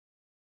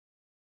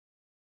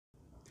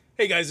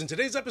Hey guys, in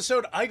today's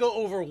episode, I go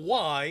over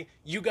why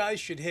you guys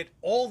should hit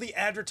all the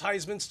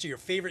advertisements to your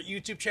favorite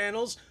YouTube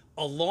channels,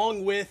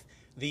 along with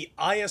the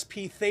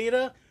ISP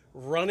Theta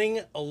running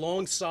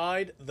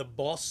alongside the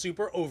Boss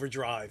Super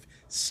Overdrive.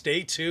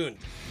 Stay tuned.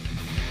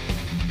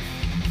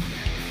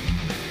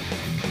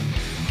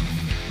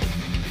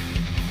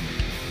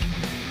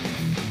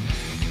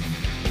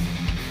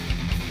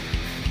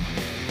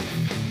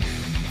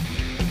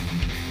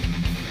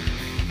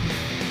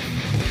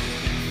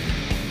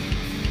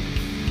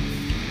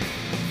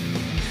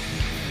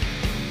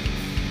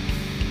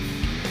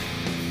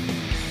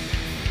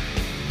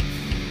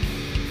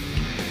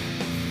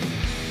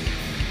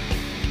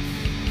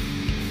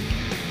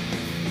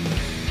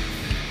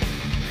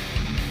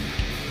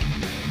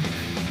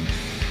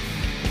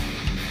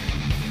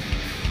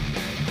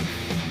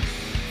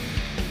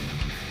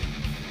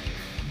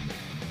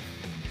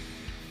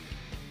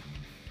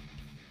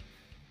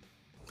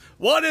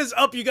 What is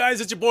up, you guys?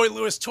 It's your boy,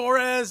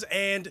 Torres,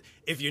 and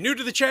if you're new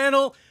to the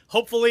channel,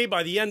 hopefully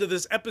by the end of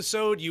this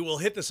episode, you will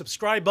hit the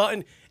subscribe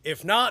button.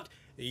 If not,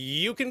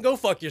 you can go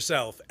fuck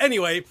yourself.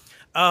 Anyway,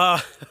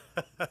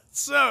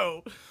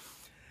 so,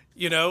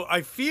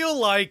 I feel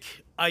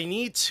like I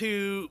need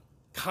to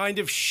kind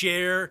of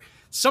share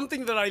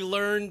something that I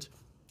learned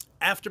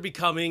after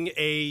becoming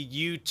a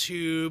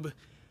YouTuber,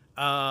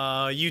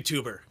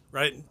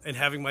 right? And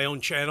having my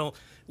own channel.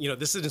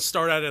 This didn't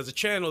start out as a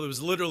channel. It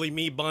was literally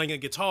me buying a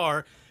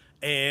guitar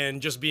and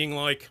just being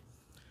like,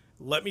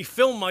 let me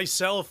film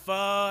myself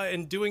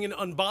and doing an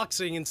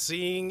unboxing and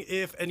seeing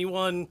if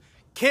anyone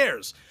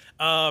cares.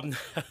 And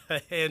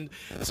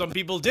some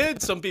people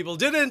did, some people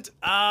didn't.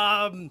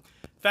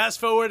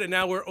 Fast forward, and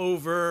now we're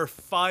over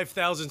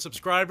 5,000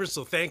 subscribers,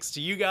 so thanks to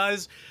you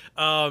guys.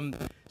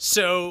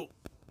 So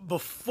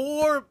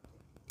before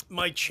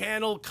my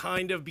channel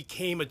kind of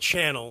became a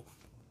channel,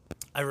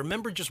 I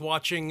remember just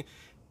watching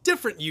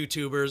different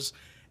YouTubers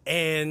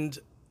and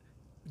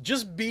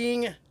just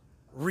being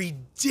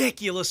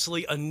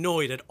ridiculously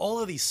annoyed at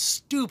all of these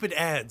stupid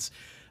ads.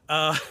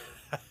 And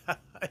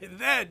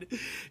then,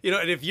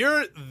 and if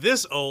you're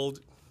this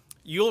old,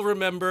 you'll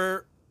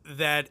remember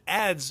that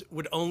ads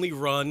would only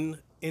run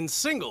in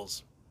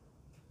singles.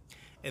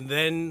 And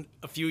then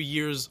a few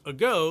years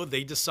ago,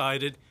 they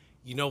decided,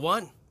 you know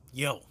what?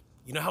 Yo,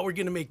 you know how we're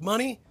going to make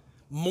money?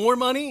 More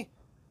money?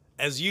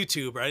 As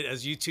YouTube, right?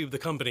 As YouTube, the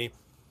company.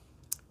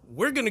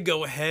 We're going to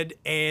go ahead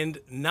and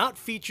not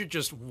feature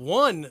just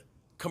one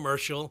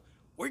commercial.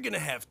 We're going to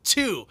have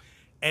two.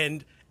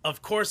 And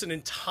of course, an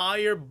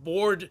entire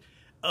board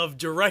of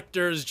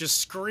directors just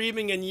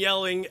screaming and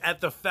yelling at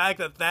the fact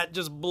that that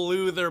just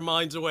blew their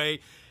minds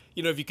away.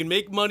 If you can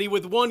make money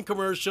with one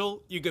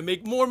commercial, you can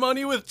make more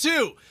money with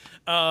two.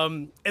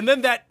 And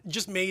then that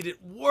just made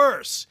it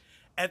worse.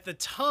 At the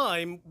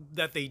time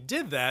that they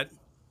did that,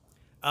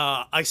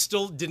 I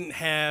still didn't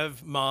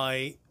have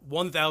my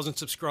 1,000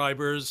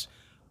 subscribers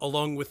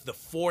along with the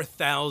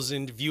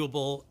 4,000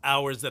 viewable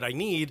hours that I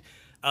need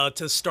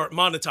to start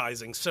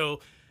monetizing. So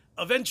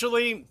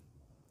eventually,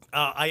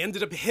 I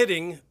ended up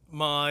hitting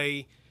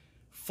my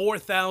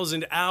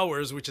 4,000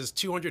 hours, which is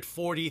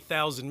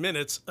 240,000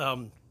 minutes,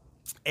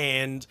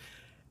 and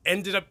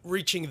ended up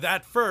reaching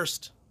that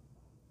first,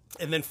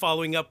 and then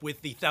following up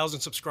with the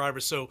 1,000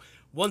 subscribers. So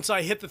once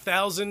I hit the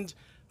 1,000,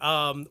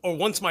 or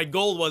once my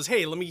goal was,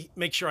 hey, let me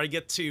make sure I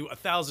get to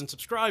 1,000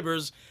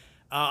 subscribers,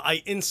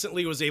 I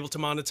instantly was able to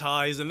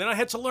monetize, and then I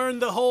had to learn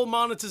the whole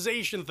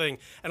monetization thing.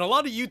 And a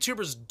lot of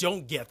YouTubers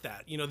don't get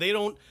that. They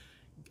don't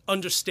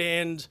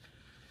understand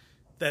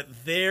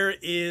that there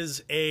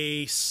is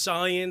a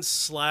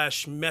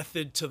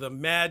science/method to the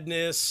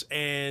madness,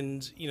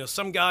 and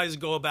some guys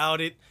go about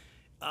it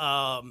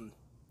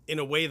in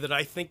a way that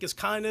I think is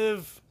kind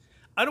of,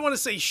 I don't want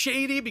to say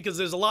shady because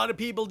there's a lot of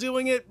people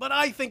doing it, but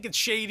I think it's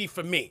shady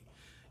for me,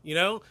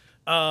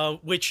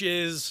 which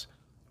is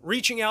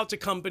reaching out to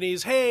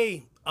companies.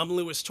 Hey, I'm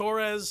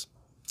Torres.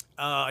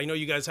 I know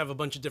you guys have a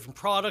bunch of different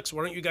products.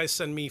 Why don't you guys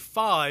send me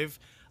 5?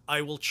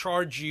 I will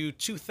charge you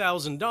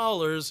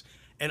 $2,000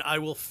 and I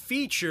will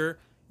feature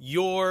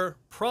your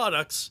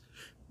products,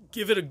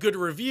 give it a good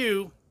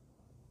review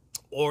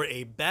or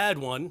a bad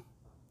one,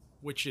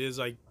 which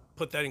is, I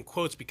put that in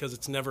quotes because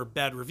it's never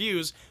bad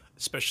reviews,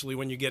 especially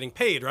when you're getting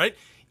paid, right?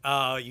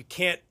 You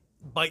can't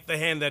bite the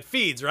hand that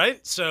feeds,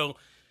 right? So,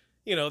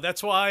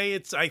 that's why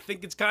I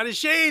think it's kind of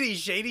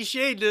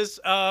shadiness.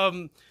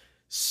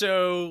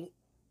 So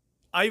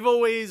I've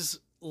always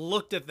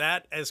looked at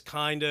that as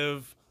kind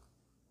of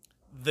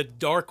the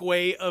dark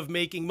way of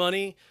making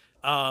money.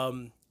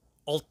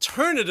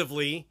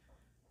 Alternatively,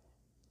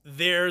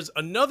 there's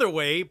another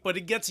way, but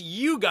it gets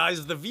you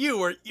guys, the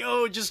viewer,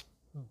 just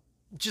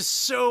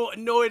so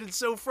annoyed and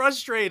so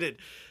frustrated.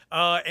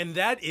 And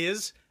that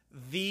is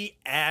the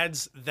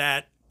ads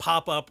that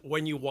pop up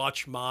when you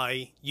watch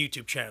my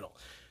YouTube channel.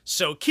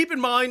 So keep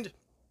in mind,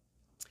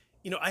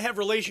 I have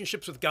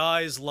relationships with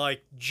guys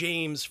like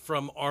James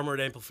from Armored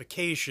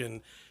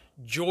Amplification,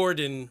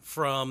 Jordan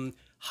from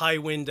High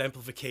Wind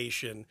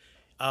Amplification,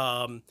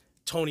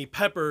 Tony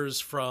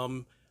Peppers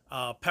from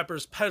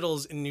Peppers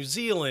Pedals in New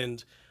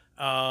Zealand,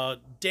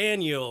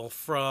 Daniel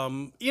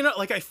from,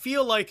 like, I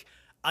feel like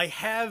I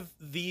have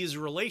these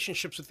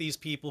relationships with these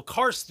people,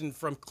 Karsten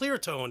from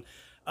Cleartone,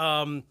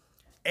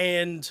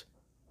 and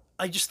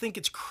I just think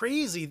it's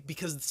crazy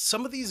because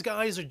some of these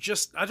guys are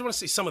just, I don't want to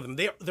say some of them,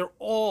 they're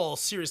all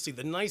seriously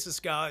the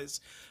nicest guys,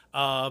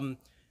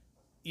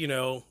 you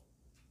know,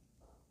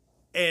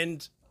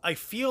 and I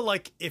feel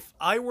like if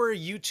I were a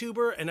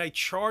YouTuber and I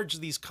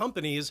charged these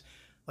companies,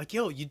 like,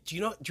 yo, do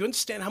you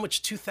understand how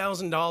much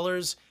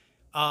 $2,000,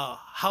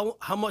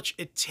 how much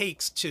it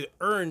takes to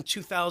earn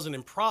 $2,000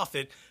 in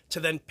profit to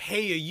then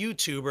pay a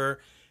YouTuber?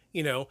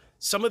 You know,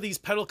 some of these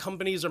pedal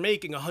companies are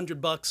making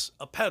 $100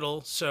 a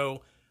pedal,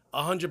 so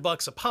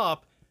 $100 a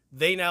pop.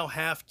 They now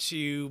have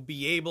to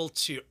be able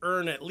to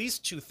earn at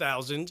least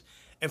 2,000.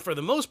 And for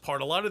the most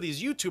part, a lot of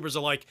these YouTubers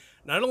are like,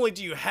 not only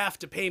do you have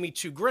to pay me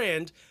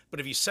 $2,000, but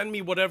if you send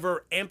me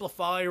whatever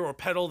amplifier or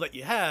pedal that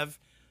you have,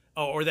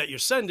 or that you're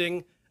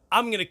sending,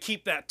 I'm going to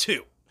keep that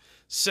too.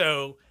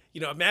 So,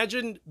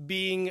 imagine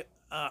being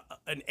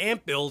an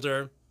amp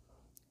builder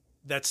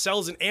that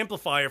sells an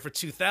amplifier for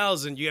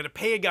 $2,000. You got to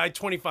pay a guy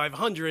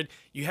 $2,500.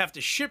 You have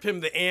to ship him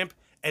the amp,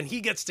 and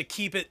he gets to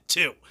keep it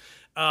too.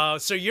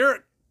 So you're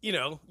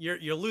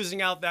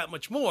losing out that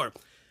much more.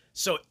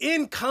 So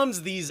in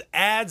comes these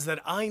ads that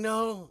I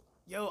know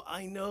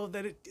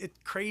that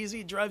it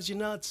crazy, drives you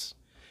nuts.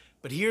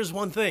 But here's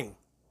one thing.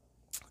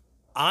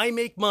 I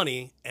make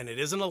money, and it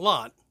isn't a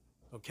lot,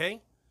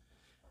 okay?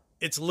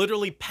 It's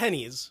literally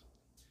pennies.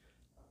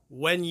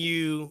 When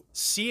you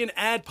see an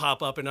ad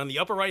pop up and on the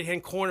upper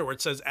right-hand corner where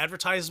it says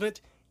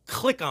advertisement,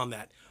 click on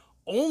that.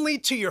 Only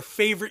to your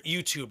favorite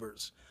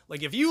YouTubers.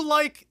 Like, if you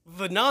like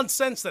the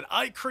nonsense that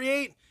I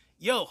create,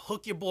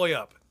 hook your boy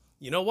up.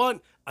 You know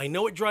what? I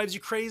know it drives you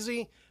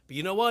crazy, but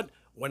you know what?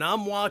 When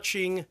I'm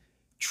watching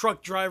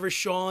Truck Driver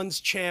Shawn's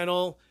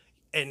channel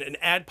and an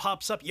ad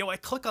pops up, I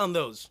click on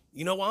those.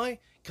 You know why?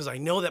 Because I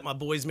know that my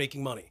boy's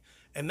making money.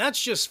 And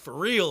that's just for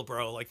real,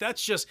 bro. Like,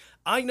 that's just,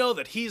 I know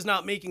that he's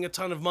not making a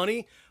ton of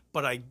money,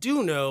 but I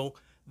do know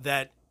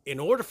that in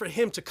order for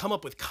him to come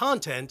up with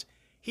content,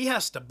 he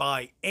has to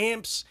buy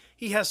amps.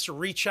 He has to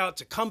reach out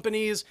to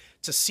companies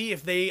to see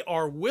if they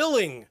are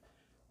willing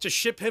to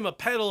ship him a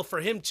pedal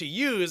for him to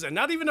use, and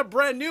not even a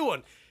brand new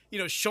one.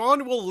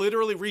 Shawn will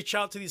literally reach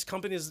out to these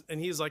companies, and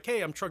he's like,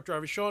 hey, I'm Truck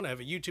Driver Shawn. I have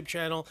a YouTube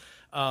channel.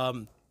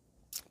 Do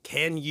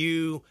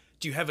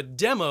you have a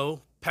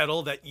demo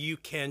pedal that you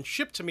can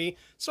ship to me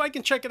so I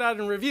can check it out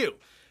and review?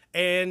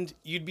 And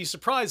you'd be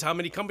surprised how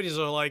many companies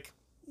are like,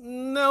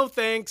 no,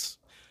 thanks.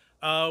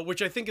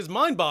 Which I think is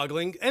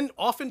mind-boggling. And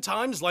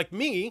oftentimes, like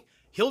me,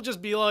 he'll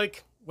just be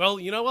like, well,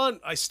 you know what?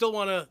 I still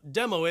want to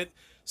demo it,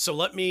 so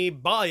let me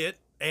buy it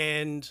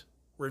and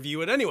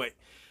review it anyway.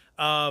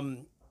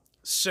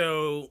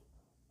 So,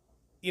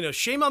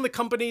 shame on the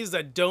companies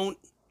that don't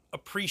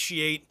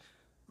appreciate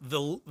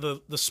the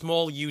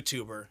small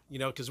YouTuber,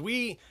 because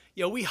we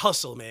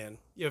hustle, man.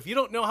 If you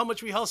don't know how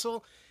much we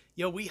hustle,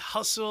 we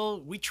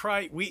hustle, we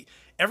try,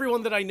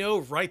 everyone that I know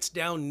writes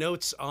down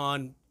notes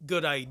on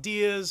good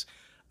ideas,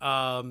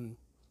 bad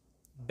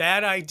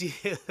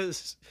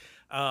ideas,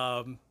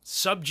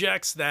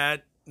 subjects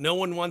that no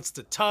one wants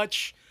to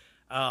touch,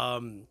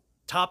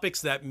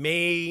 topics that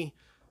may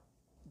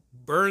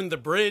burn the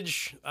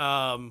bridge,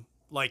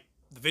 like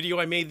the video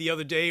I made the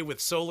other day with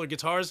solar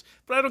guitars,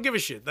 but I don't give a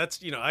shit. That's,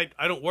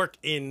 I don't work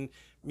in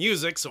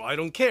music, so I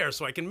don't care.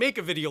 So I can make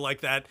a video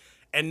like that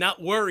and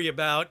not worry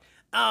about,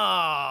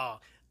 I'm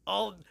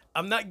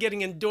not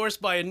getting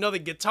endorsed by another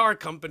guitar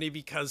company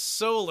because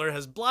Solar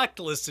has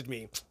blacklisted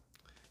me.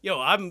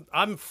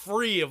 I'm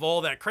free of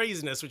all that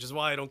craziness, which is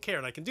why I don't care,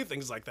 and I can do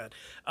things like that.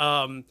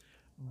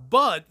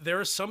 But there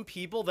are some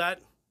people that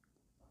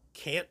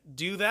can't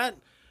do that.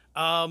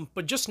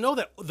 But just know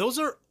that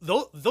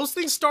those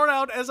things start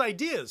out as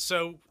ideas.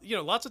 So,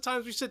 lots of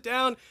times we sit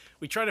down,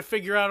 we try to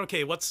figure out,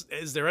 okay,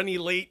 is there any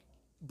late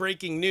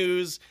breaking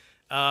news?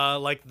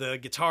 Like the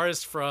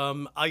guitarist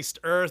from Iced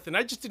Earth, and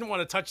I just didn't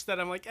want to touch that.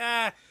 I'm like,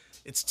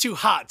 it's too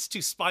hot, it's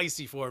too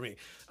spicy for me.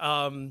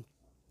 And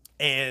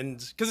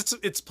because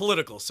it's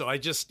political, so I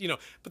just,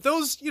 but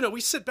those,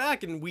 we sit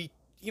back and we,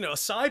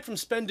 aside from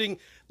spending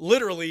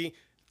literally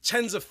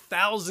tens of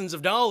thousands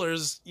of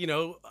dollars,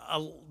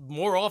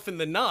 more often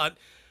than not,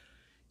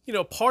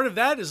 part of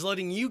that is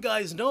letting you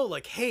guys know,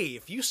 like, hey,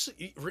 if you,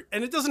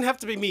 and it doesn't have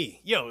to be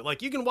me,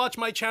 like, you can watch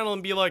my channel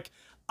and be like,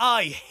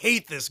 I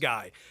hate this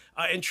guy.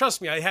 And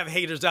trust me, I have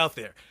haters out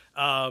there.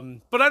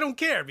 But I don't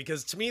care,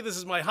 because to me, this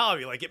is my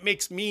hobby. Like, it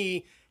makes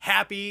me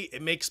happy.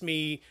 It makes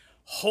me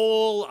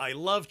whole. I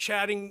love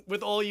chatting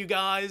with all you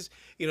guys.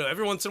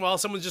 Every once in a while,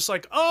 someone's just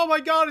like, oh my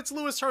God, it's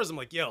Louis Torres. I'm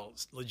like, yo,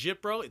 it's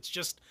legit, bro.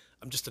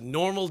 I'm just a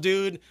normal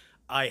dude.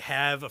 I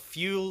have a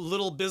few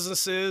little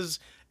businesses,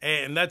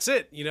 and that's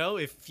it.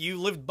 If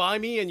you lived by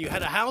me and you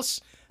had a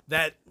house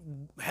that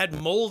had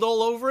mold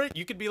all over it,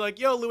 you could be like,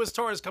 yo, Louis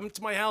Torres, come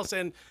to my house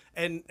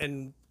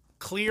and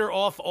clear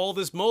off all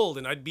this mold.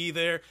 And I'd be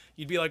there.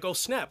 You'd be like, oh,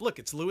 snap. Look,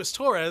 it's Louis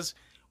Torres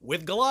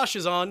with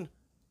galoshes on,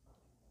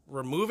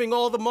 removing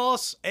all the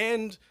moss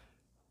and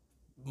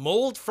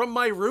mold from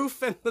my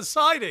roof and the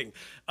siding.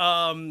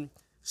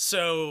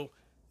 So,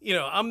 you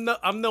know,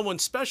 I'm no one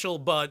special,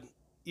 but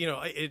you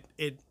know,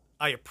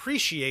 I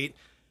appreciate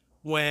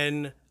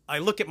when I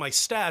look at my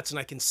stats and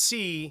I can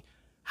see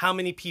how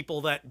many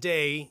people that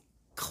day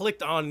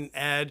clicked on an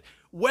ad,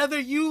 whether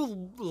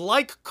you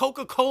like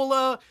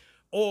Coca-Cola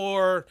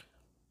or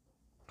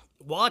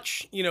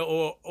watch, you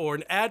know, or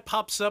an ad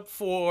pops up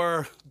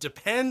for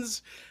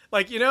Depends,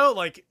 like, you know,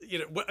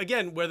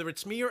 again, whether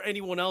it's me or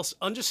anyone else,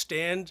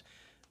 understand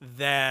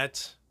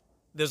that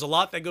there's a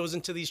lot that goes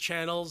into these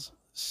channels.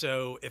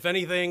 So if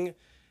anything,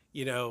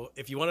 you know,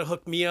 if you want to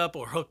hook me up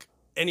or hook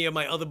any of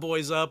my other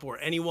boys up or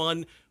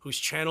anyone whose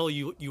channel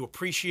you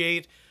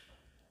appreciate,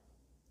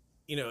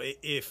 you know,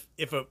 if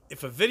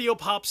a video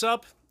pops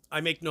up, I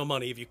make no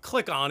money. If you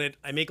click on it,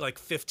 I make like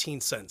 15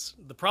 cents.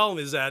 The problem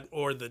is that,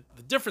 or the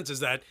difference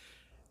is that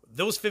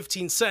those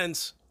 15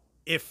 cents,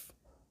 if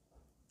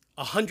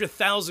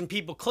 100,000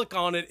 people click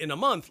on it in a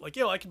month, like,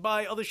 yo, I can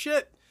buy other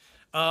shit.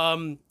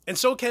 And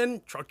so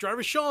can Truck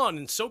Driver Shawn,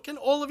 and so can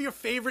all of your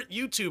favorite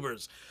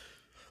YouTubers.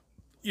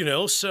 You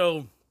know,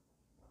 so,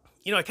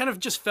 you know, I kind of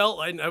just felt,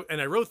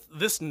 and I wrote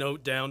this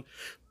note down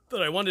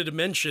that I wanted to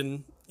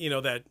mention, you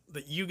know, that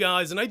you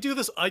guys, and I do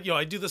this, I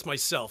do this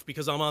myself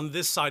because I'm on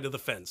this side of the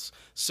fence.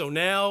 So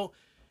now,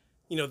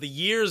 you know, the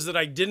years that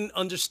I didn't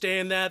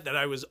understand that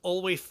I was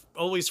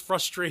always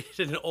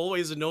frustrated and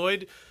always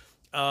annoyed,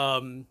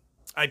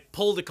 I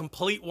pulled a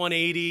complete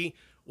 180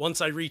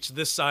 once I reached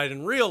this side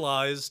and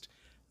realized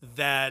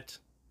that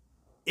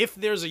if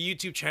there's a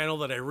YouTube channel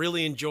that I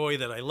really enjoy,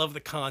 that I love the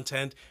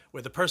content,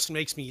 where the person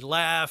makes me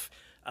laugh,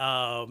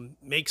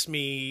 makes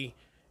me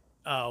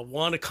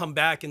want to come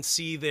back and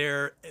see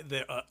their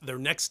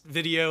next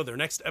video, their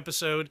next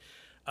episode,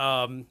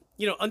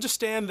 you know,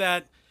 understand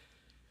that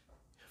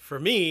for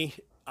me,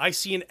 I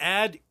see an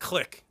ad,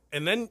 click,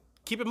 and then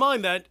keep in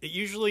mind that it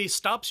usually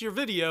stops your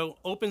video,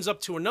 opens up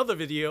to another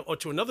video or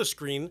to another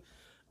screen,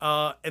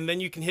 and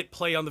then you can hit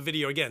play on the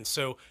video again.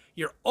 So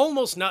you're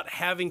almost not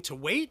having to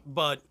wait,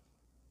 but,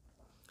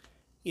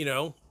 you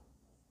know,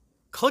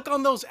 click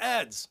on those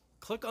ads.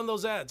 Click on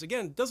those ads.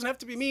 Again, it doesn't have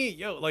to be me.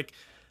 Yo, like,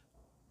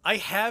 I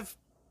have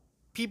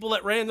people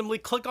that randomly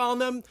click on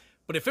them,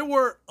 but if it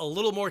were a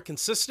little more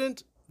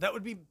consistent, that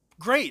would be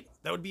great.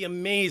 That would be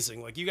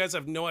amazing. Like, you guys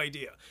have no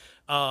idea.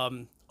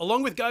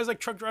 Along with guys like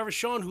Truck Driver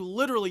Shawn, who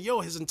literally, yo,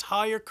 his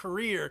entire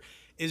career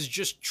is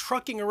just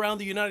trucking around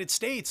the United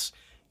States,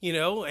 you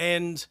know,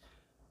 and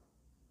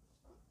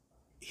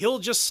he'll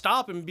just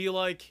stop and be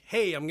like,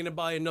 hey, I'm going to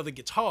buy another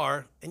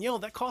guitar. And, yo,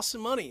 that costs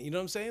some money. You know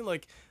what I'm saying?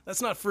 Like,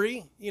 that's not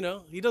free. You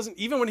know, he doesn't,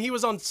 even when he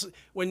was on,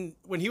 when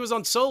he was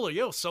on Solar,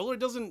 yo, Solar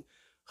doesn't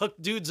hook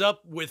dudes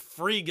up with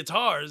free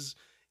guitars.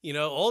 You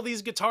know, all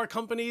these guitar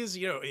companies,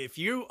 you know, if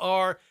you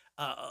are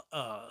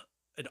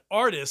an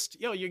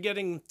artist, yo, you're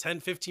getting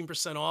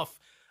 10-15% off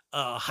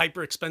a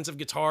hyper expensive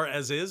guitar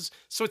as is.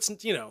 So it's,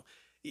 you know,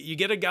 you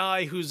get a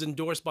guy who's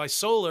endorsed by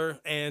Solar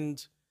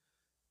and,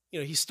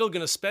 you know, he's still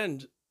going to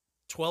spend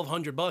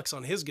 $1,200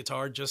 on his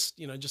guitar, just,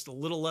 you know, just a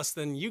little less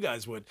than you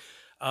guys would.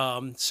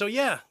 So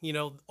yeah, you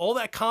know, all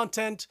that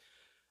content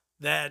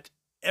that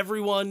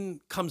everyone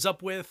comes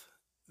up with,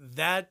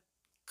 that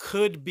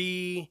could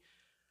be,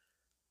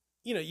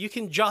 you know, you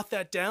can jot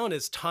that down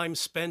as time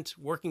spent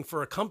working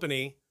for a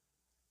company,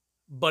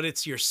 but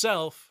it's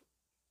yourself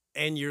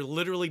and you're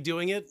literally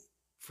doing it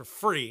for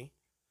free,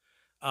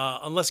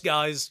 unless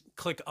guys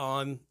click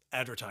on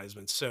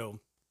advertisements. So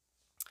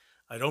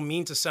I don't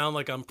mean to sound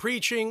like I'm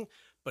preaching,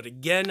 but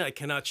again, I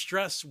cannot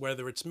stress,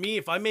 whether it's me,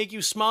 if I make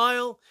you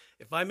smile,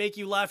 if I make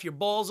you laugh your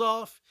balls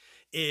off,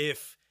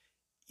 if,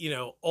 you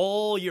know,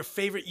 all your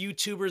favorite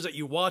YouTubers that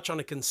you watch on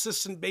a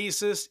consistent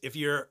basis, if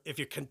you're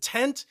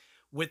content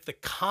with the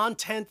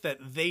content that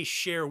they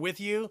share with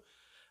you,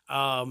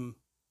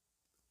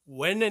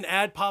 when an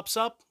ad pops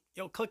up,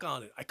 yo, click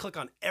on it. I click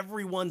on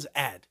everyone's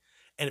ad.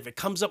 And if it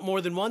comes up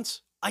more than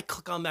once, I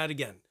click on that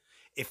again.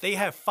 If they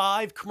have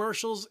 5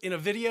 commercials in a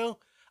video,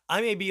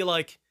 I may be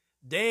like,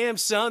 damn,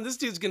 son, this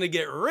dude's going to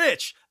get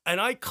rich. And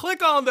I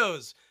click on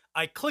those.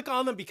 I click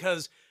on them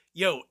because,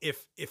 yo,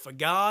 if a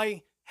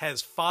guy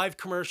has 5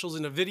 commercials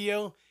in a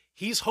video,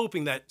 he's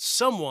hoping that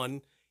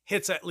someone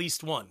hits at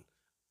least one.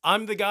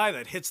 I'm the guy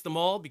that hits them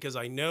all because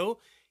I know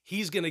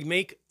he's going to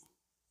make,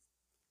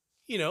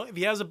 you know, if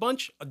he has a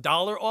bunch,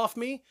 $1 off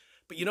me.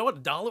 But you know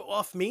what? $1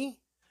 off me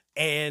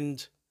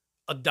and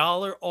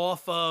 $1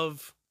 off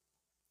of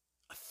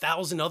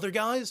 1,000 other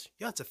guys.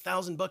 Yeah, it's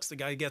 $1,000 the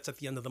guy gets at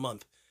the end of the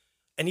month.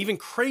 And even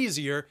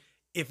crazier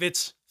if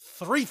it's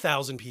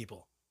 3,000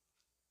 people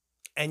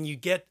and you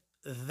get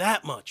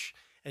that much.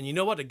 And you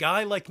know what? A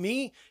guy like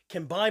me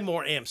can buy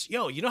more amps.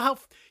 Yo, you know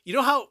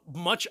how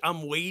much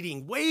I'm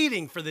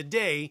waiting for the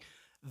day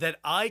that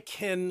I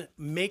can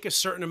make a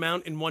certain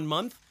amount in 1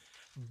 month,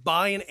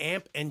 buy an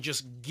amp and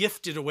just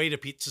gift it away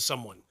to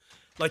someone.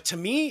 Like, to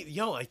me,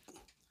 yo,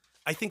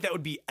 I think that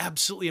would be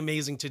absolutely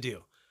amazing to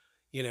do,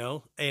 you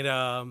know?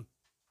 And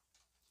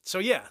so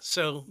yeah,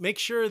 so make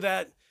sure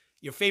that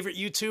your favorite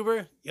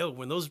YouTuber, yo,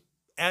 when those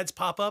ads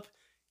pop up,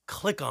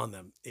 click on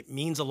them. It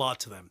means a lot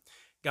to them.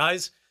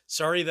 Guys,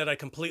 sorry that I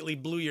completely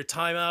blew your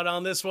time out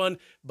on this one,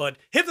 but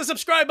hit the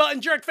subscribe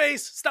button, jerkface.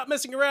 Stop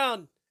messing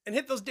around and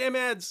hit those damn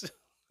ads.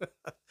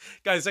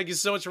 Guys, thank you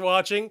so much for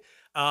watching.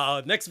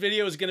 Next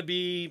video is going to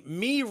be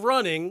me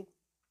running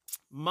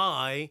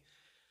my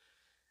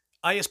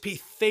ISP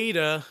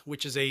Theta,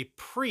 which is a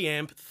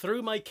preamp,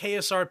 through my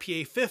KSR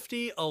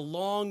PA50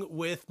 along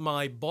with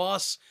my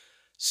Boss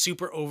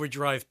Super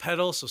Overdrive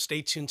pedal. So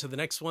stay tuned to the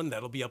next one.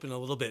 That'll be up in a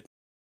little bit.